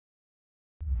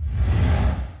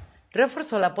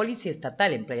reforzó la Policía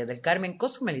Estatal en Playa del Carmen,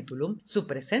 Cozumel y Tulum su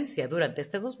presencia durante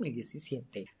este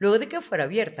 2017, luego de que fuera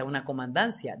abierta una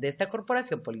comandancia de esta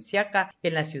corporación policíaca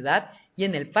en la ciudad y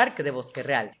en el Parque de Bosque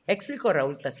Real, explicó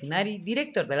Raúl Tassinari,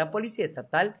 director de la Policía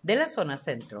Estatal de la zona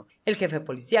centro. El jefe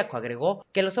policíaco agregó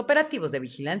que los operativos de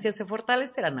vigilancia se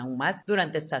fortalecerán aún más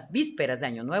durante estas vísperas de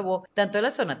Año Nuevo, tanto en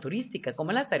la zona turística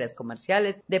como en las áreas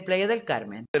comerciales de Playa del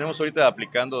Carmen. Tenemos ahorita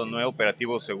aplicando 9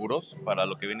 operativos seguros para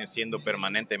lo que viene siendo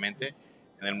permanentemente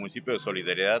en el municipio de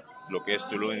Solidaridad, lo que es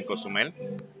Tulum y Cozumel,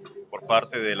 por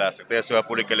parte de la Secretaría de Seguridad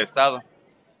Pública del Estado.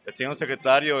 El señor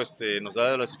secretario nos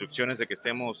da las instrucciones de que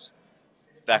estemos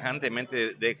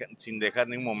tajantemente, sin dejar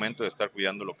ningún momento de estar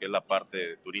cuidando lo que es la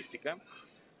parte turística,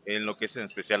 en lo que es en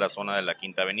especial la zona de la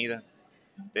Quinta Avenida.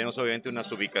 Tenemos obviamente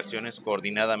unas ubicaciones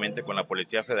coordinadamente con la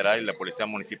Policía Federal y la Policía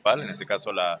Municipal, en este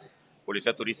caso la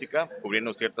Policía Turística,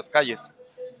 cubriendo ciertas calles.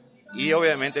 Y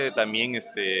obviamente también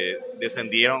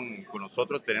descendieron con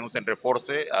nosotros, tenemos en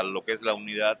reforce a lo que es la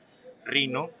unidad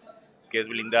Rino, que es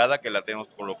blindada, que la tenemos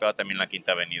colocada también en la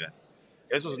Quinta Avenida.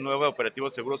 Esos nuevos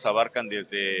operativos seguros abarcan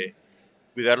desde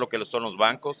cuidar lo que son los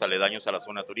bancos, aledaños a la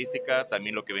zona turística,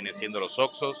 también lo que viene siendo los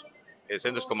oxxos,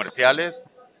 centros comerciales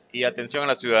y atención a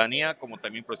la ciudadanía, como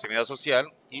también proximidad social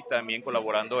y también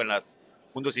colaborando en las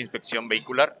puntos de inspección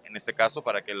vehicular, en este caso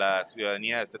para que la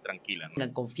ciudadanía esté tranquila, ¿no?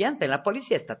 Tengan confianza en la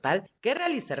Policía Estatal, que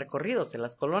realice recorridos en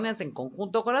las colonias en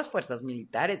conjunto con las fuerzas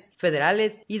militares,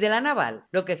 federales y de la naval,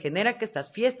 lo que genera que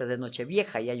estas fiestas de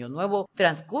Nochevieja y Año Nuevo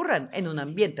transcurran en un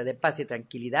ambiente de paz y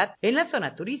tranquilidad en la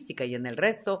zona turística y en el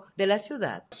resto de la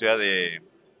ciudad. La ciudad de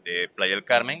Playa del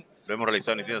Carmen lo hemos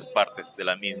realizado en distintas partes de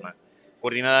la misma,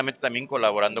 coordinadamente también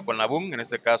colaborando con la BUN, en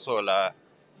este caso la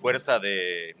fuerza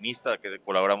de mixta que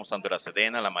colaboramos tanto la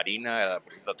Sedena, la Marina, la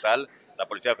Policía Estatal, la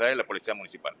Policía Federal y la Policía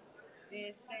Municipal.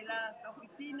 Las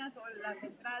oficinas o la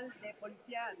central de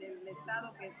policía del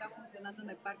estado que está funcionando en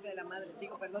el Parque de la Madre,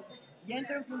 ¿ya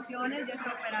entró en funciones, ya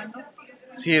está operando?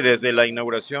 Sí, desde la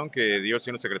inauguración que dio el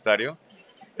señor secretario,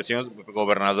 el señor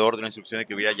gobernador dio una instrucción de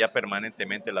que hubiera ya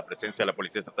permanentemente la presencia de la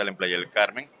Policía Estatal en Playa del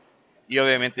Carmen y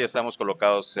obviamente ya estamos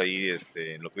colocados ahí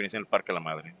en lo que viene siendo el Parque de la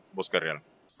Madre, Bosque Real.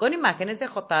 Con imágenes de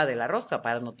J. de la Rosa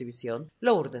para Notivision,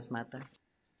 Lourdes Mata.